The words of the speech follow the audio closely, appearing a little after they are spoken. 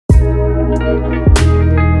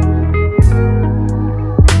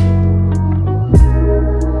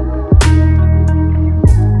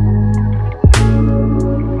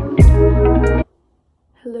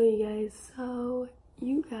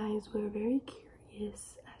very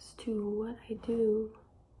curious as to what I do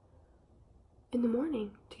in the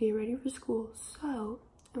morning to get ready for school. So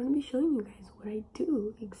I'm gonna be showing you guys what I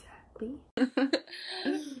do exactly.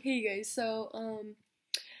 Hey guys, so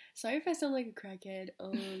sorry if I sound like a crackhead.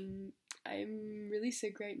 I'm really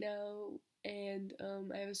sick right now, and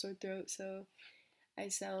I have a sore throat, so I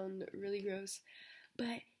sound really gross.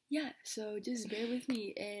 But yeah, so just bear with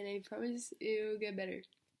me, and I promise it'll get better.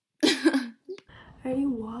 I already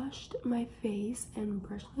washed my face and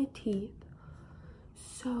brushed my teeth.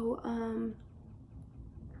 So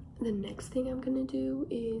the next thing I'm gonna do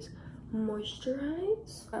is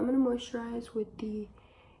moisturize. I'm gonna moisturize with the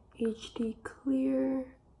HD Clear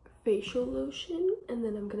facial lotion, and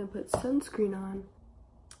then I'm gonna put sunscreen on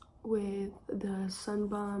with the Sun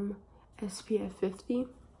Balm SPF 50.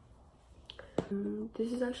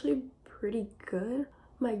 This is actually pretty good.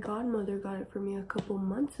 My godmother got it for me a couple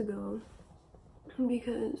months ago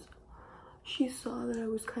because she saw that I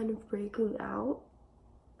was kind of breaking out.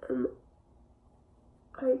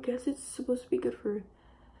 I guess it's supposed to be good for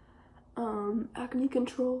acne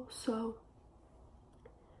control, so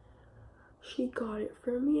she got it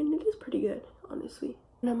for me, and it is pretty good, honestly.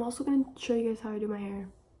 And I'm also gonna show you guys how I do my hair.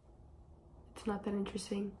 It's not that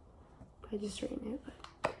interesting. I just straighten it,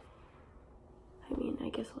 but I mean, I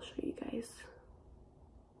guess I'll show you guys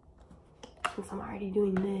since I'm already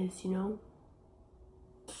doing this, you know.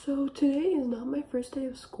 So today is not my first day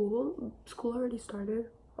of school. School already started,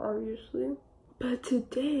 obviously. But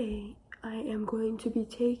today I am going to be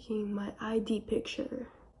taking my ID picture.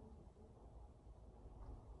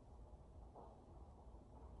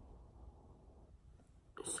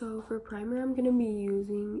 So for primer, I'm gonna be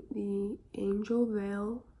using the Angel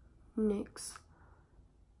Veil NYX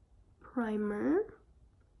primer.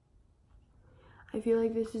 I feel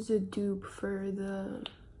like this is a dupe for the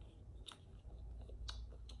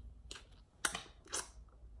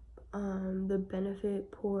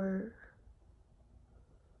Benefit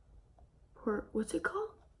what's it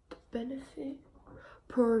called? The Benefit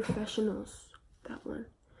Professionals, that one.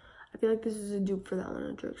 I feel like this is a dupe for that one,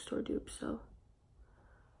 a drugstore dupe, so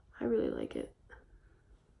I really like it.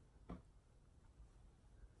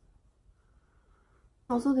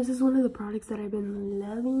 Also, this is one of the products that I've been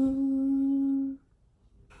loving.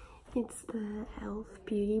 It's the e.l.f.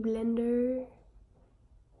 Beauty Blender,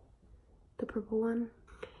 the purple one,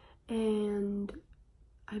 and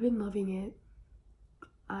I've been loving it.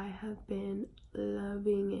 I have been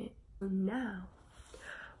loving it. Now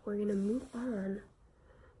we're gonna move on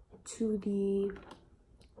to the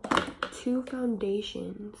two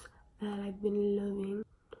foundations that I've been loving.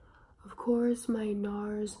 Of course, my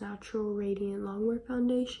NARS Natural Radiant Longwear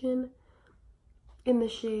Foundation in the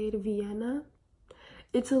shade Vienna.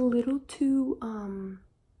 It's a little too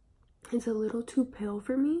pale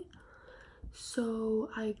for me, so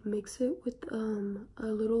I mix it with a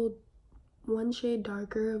little one shade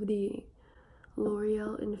darker of the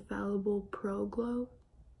L'Oreal Infallible Pro Glow.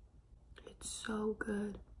 It's so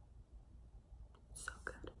good. So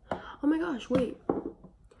good. Oh my gosh, wait.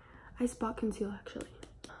 I spot conceal actually.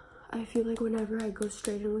 I feel like whenever I go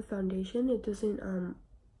straight in with foundation, it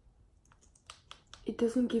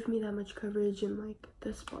doesn't give me that much coverage in like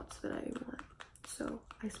the spots that I want. So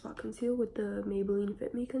I spot conceal with the Maybelline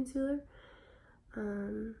Fit Me concealer.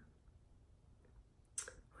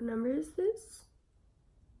 What number is this?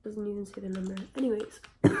 Doesn't even say the number. Anyways,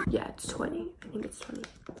 yeah, it's 20. I think it's 20.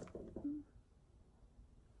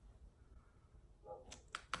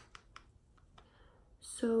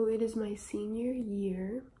 So it is my senior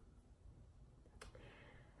year.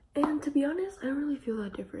 And to be honest, I don't really feel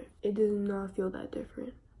that different. It does not feel that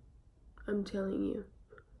different. I'm telling you.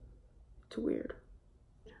 It's weird.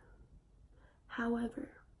 However,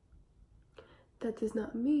 that does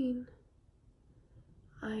not mean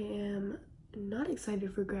I am not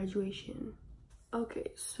excited for graduation.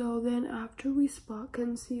 Okay, so then after we spot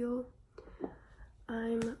conceal,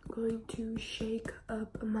 I'm going to shake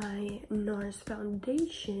up my NARS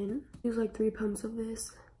foundation. Use like 3 pumps of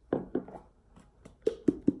this.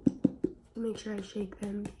 Make sure I shake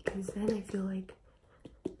them because then I feel like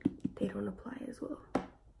they don't apply as well.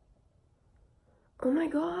 Oh my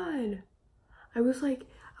god! I was like,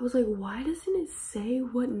 why doesn't it say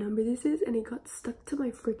what number this is? And it got stuck to my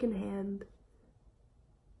freaking hand.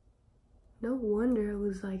 No wonder I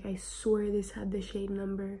was like, I swear this had the shade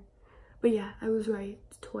number. But yeah, I was right.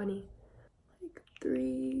 It's 20. Like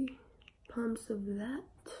 3 pumps of that.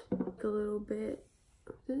 Like a little bit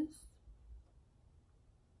of this.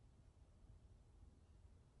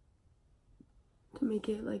 To make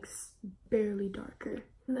it like barely darker.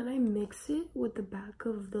 And then I mix it with the back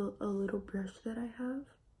of a little brush that I have.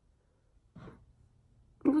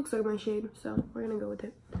 It looks like my shade, so we're gonna go with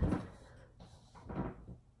it.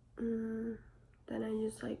 Then I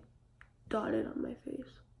just like dot it on my face.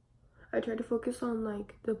 I try to focus on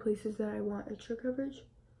like the places that I want extra coverage,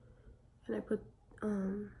 and I put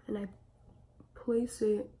and I place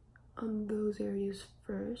it on those areas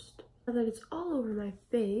first. Now that it's all over my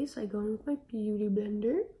face, I go in with my beauty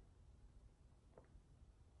blender.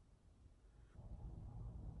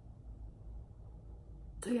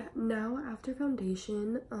 So yeah, now after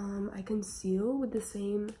foundation, I conceal with the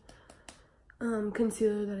same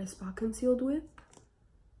concealer that I spot concealed with.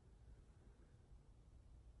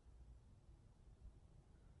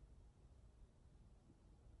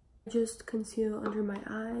 Just conceal under my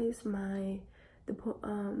eyes,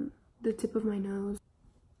 the tip of my nose,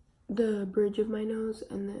 the bridge of my nose,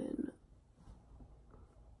 and then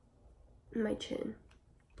my chin.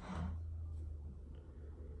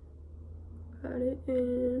 Got it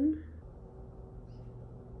in.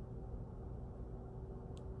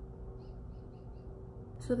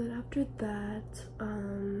 So then after that,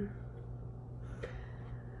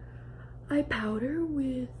 I powder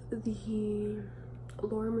with the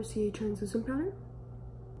Laura Mercier translucent powder.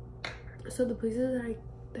 So the places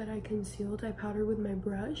that I concealed, I powder with my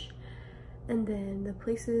brush, and then the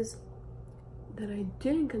places that I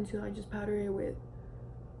didn't conceal, I just powder it with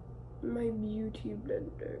my beauty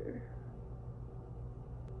blender.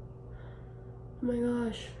 Oh my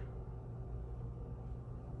gosh.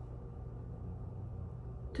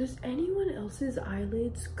 Does anyone else's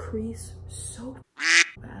eyelids crease so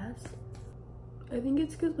fast? I think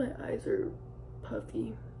it's because my eyes are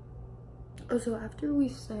puffy. Also, after we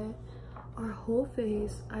set our whole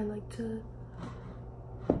face, I like to...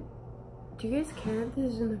 Do you guys care if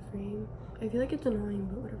this is in the frame? I feel like it's annoying,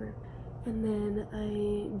 but whatever. And then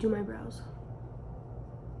I do my brows.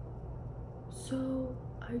 So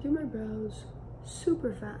I do my brows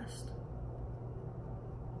super fast.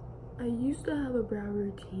 I used to have a brow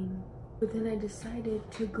routine, but then I decided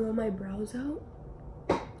to grow my brows out.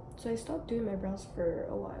 So I stopped doing my brows for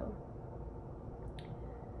a while.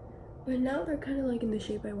 But now they're kind of like in the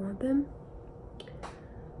shape I want them.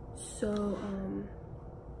 So,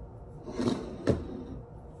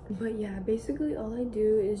 but yeah, basically all I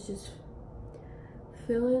do is just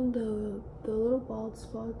fill in the little bald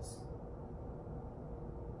spots.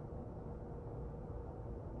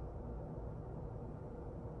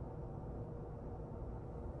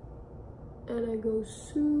 And I go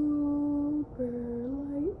super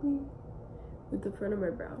lightly with the front of my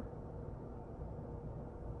brow.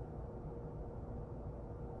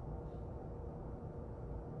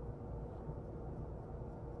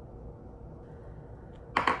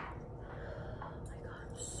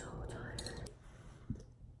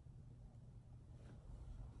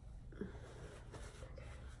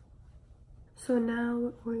 So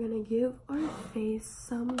now we're gonna give our face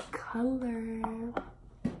some color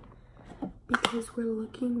because we're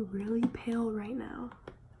looking really pale right now.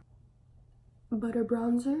 Butter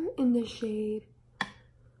bronzer in the shade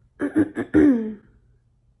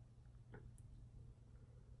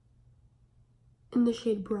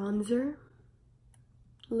bronzer.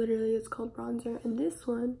 Literally it's called bronzer, and this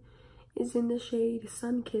one is in the shade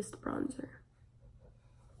sun-kissed bronzer.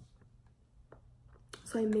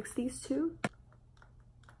 So I mix these two.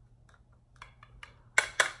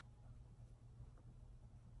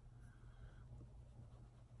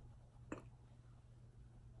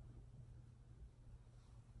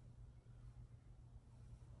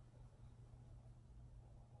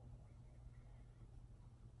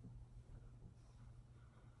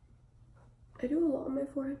 I do a lot on my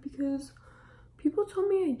forehead because people tell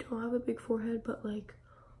me I don't have a big forehead, but like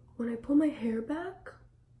when I pull my hair back,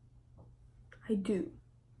 I do.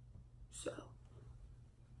 So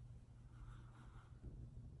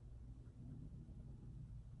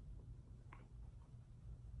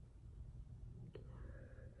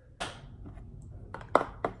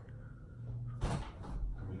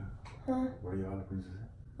Where are you all, princess?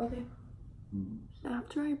 okay.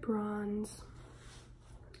 After I bronze,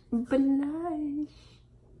 blush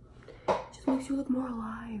just makes you look more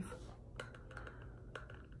alive.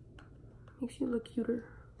 Makes you look cuter.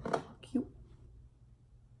 Cute.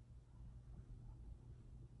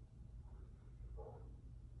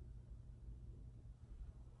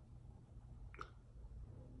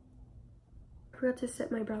 I forgot to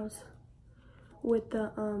set my brows with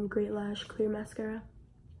the Great Lash Clear Mascara.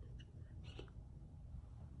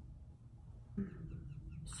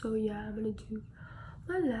 So yeah, I'm gonna do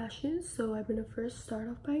my lashes. So I'm gonna first start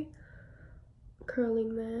off by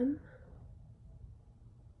curling them.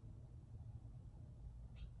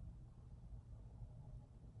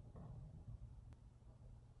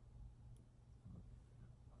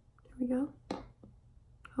 we go.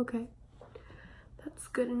 Okay, that's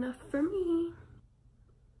good enough for me.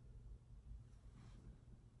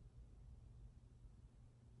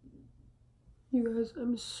 You guys,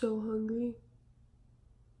 I'm so hungry.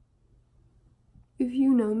 If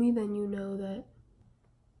you know me, then you know that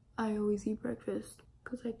I always eat breakfast,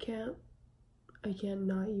 because I can't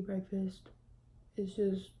not eat breakfast. It's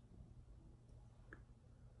just,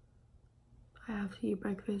 I have to eat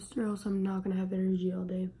breakfast or else I'm not gonna have energy all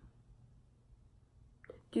day.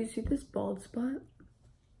 Do you see this bald spot?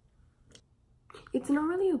 It's not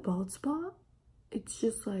really a bald spot. It's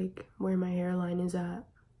just like where my hairline is at.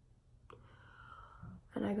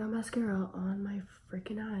 And I got mascara on my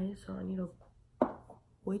freaking eyes, so I need to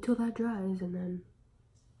wait till that dries and then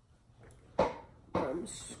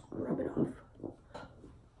scrub it off.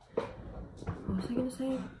 What was I gonna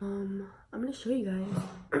say? I'm gonna show you guys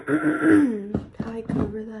how I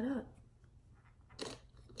cover that up.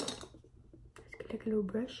 Let's get like a little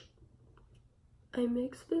brush. I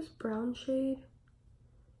mix this brown shade,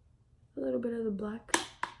 a little bit of the black,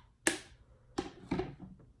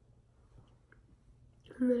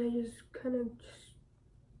 and then I just kind of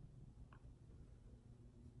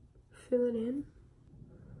fill it in.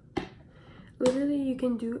 Literally, you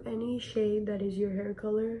can do any shade that is your hair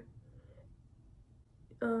color.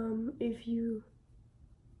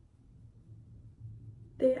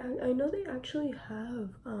 I know they actually have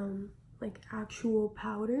like actual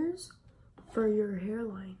powders for your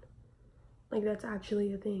hairline. Like, that's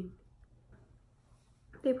actually a thing.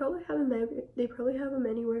 They probably have them. They probably have them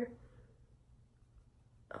anywhere.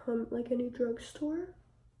 Like any drugstore.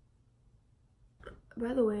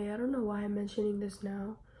 By the way, I don't know why I'm mentioning this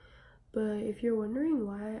now, but if you're wondering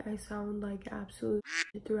why I sound like absolute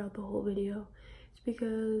shit throughout the whole video, it's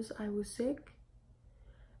because I was sick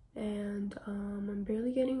and I'm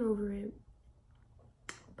barely getting over it.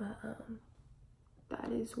 But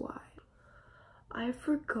that is why. I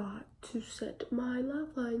forgot to set my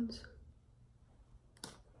laugh lines.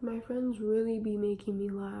 My friends really be making me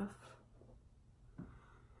laugh.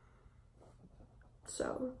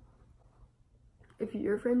 So, if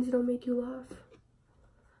your friends don't make you laugh,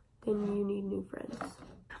 then you need new friends.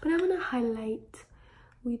 But I'm gonna highlight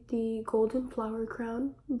with the Golden Flower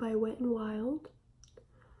Crown by Wet n Wild.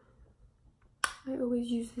 I always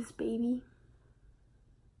use this baby.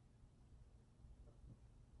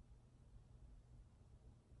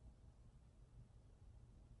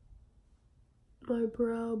 My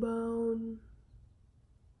brow bone,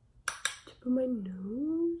 tip of my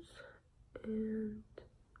nose, and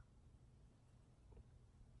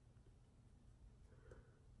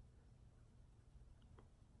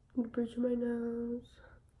the bridge of my nose,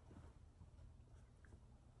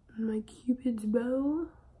 my cupid's bow,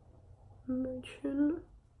 my chin.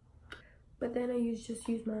 But then I just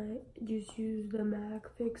use the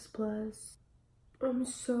MAC Fix Plus. I'm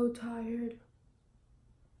so tired.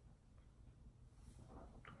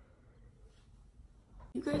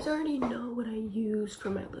 You guys already know what I use for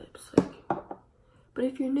my lips, like, but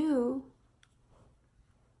if you're new,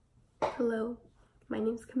 hello, my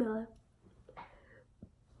name's Camilla.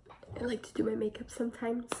 I like to do my makeup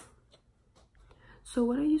sometimes. So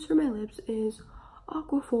what I use for my lips is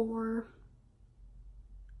Aquaphor.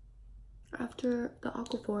 After the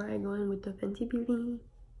Aquaphor, I go in with the Fenty Beauty.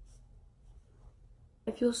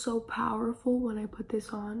 I feel so powerful when I put this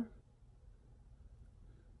on.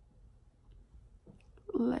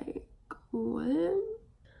 Like, what?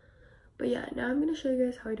 But yeah, now I'm gonna show you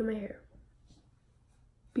guys how I do my hair.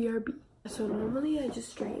 BRB. So normally I just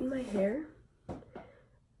straighten my hair.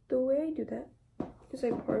 The way I do that is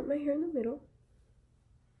I part my hair in the middle.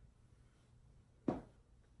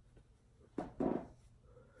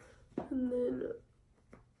 And then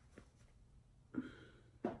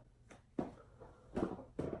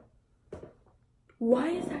why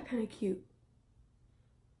is that kind of cute?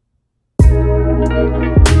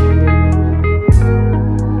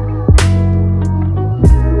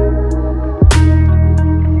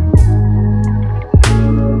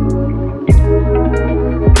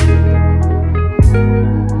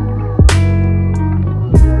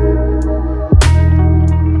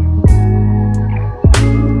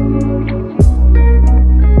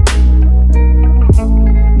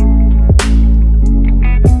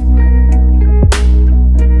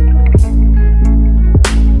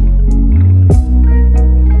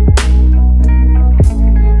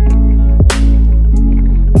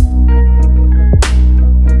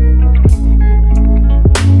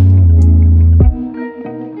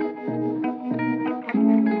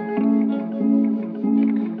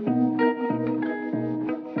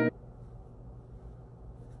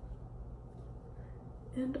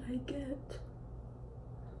 and I get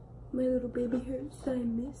my little baby hairs that I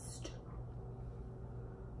missed.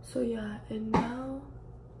 So yeah, and now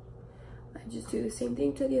I just do the same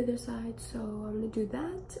thing to the other side. So I'm gonna do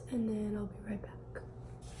that and then I'll be right back.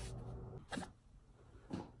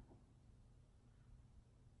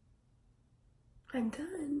 I'm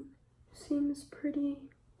done. Seems pretty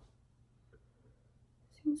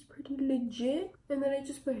legit. And then I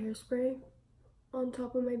just put hairspray on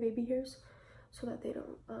top of my baby hairs so that they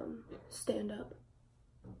don't stand up.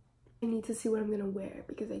 I need to see what I'm gonna wear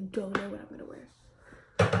because I don't know what I'm gonna wear.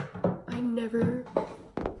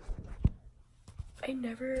 I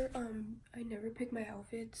never pick my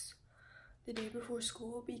outfits the day before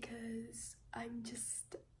school because I'm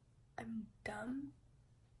dumb.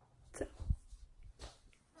 So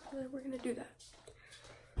we're gonna do that.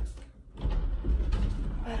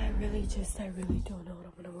 But I really don't know what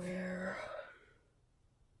I'm gonna wear.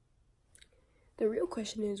 The real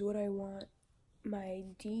question is what I want my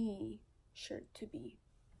D shirt to be.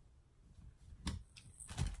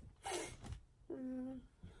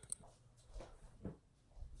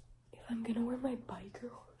 If I'm gonna wear my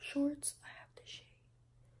biker shorts, I have to shave.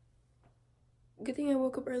 Good thing I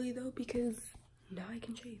woke up early though because now I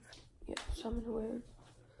can shave. Yeah, so I'm gonna wear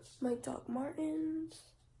my Doc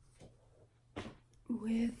Martens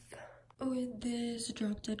with this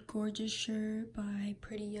Drop Dead Gorgeous shirt by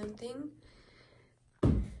Pretty Young Thing.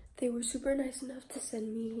 They were super nice enough to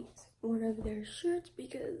send me one of their shirts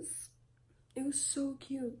because it was so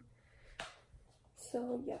cute.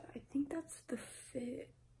 So yeah, I think that's the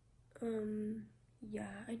fit.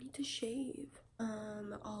 Yeah, I need to shave.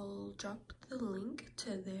 I'll drop the link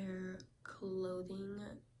to their clothing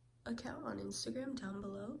account on Instagram down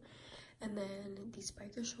below. And then these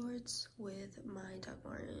biker shorts with my Doc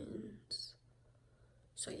Martens.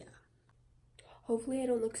 So yeah. Hopefully I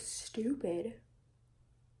don't look stupid.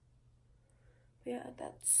 But yeah,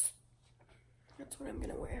 that's what I'm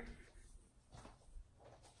gonna wear.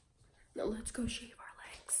 Now let's go shave our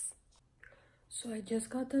legs. So I just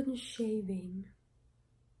got done shaving.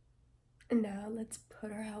 And now let's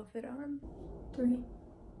put our outfit on. 3,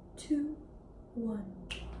 2, 1.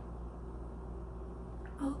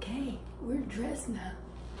 Okay, we're dressed now.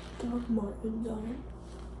 Doc Martens on.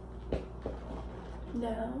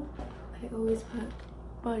 Now, I always put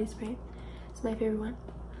body spray. It's my favorite one.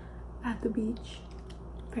 At the beach.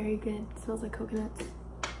 Very good. Smells like coconuts.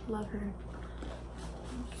 Love her.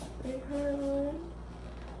 Spray her on.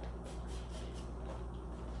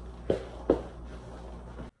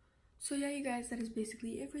 So yeah, you guys, that is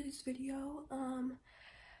basically it for this video. I'm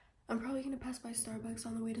probably gonna pass by Starbucks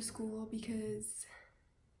on the way to school because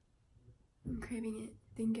I'm craving it.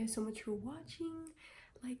 Thank you guys so much for watching.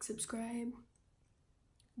 Like, subscribe,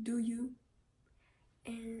 do you,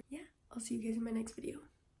 and yeah, I'll see you guys in my next video.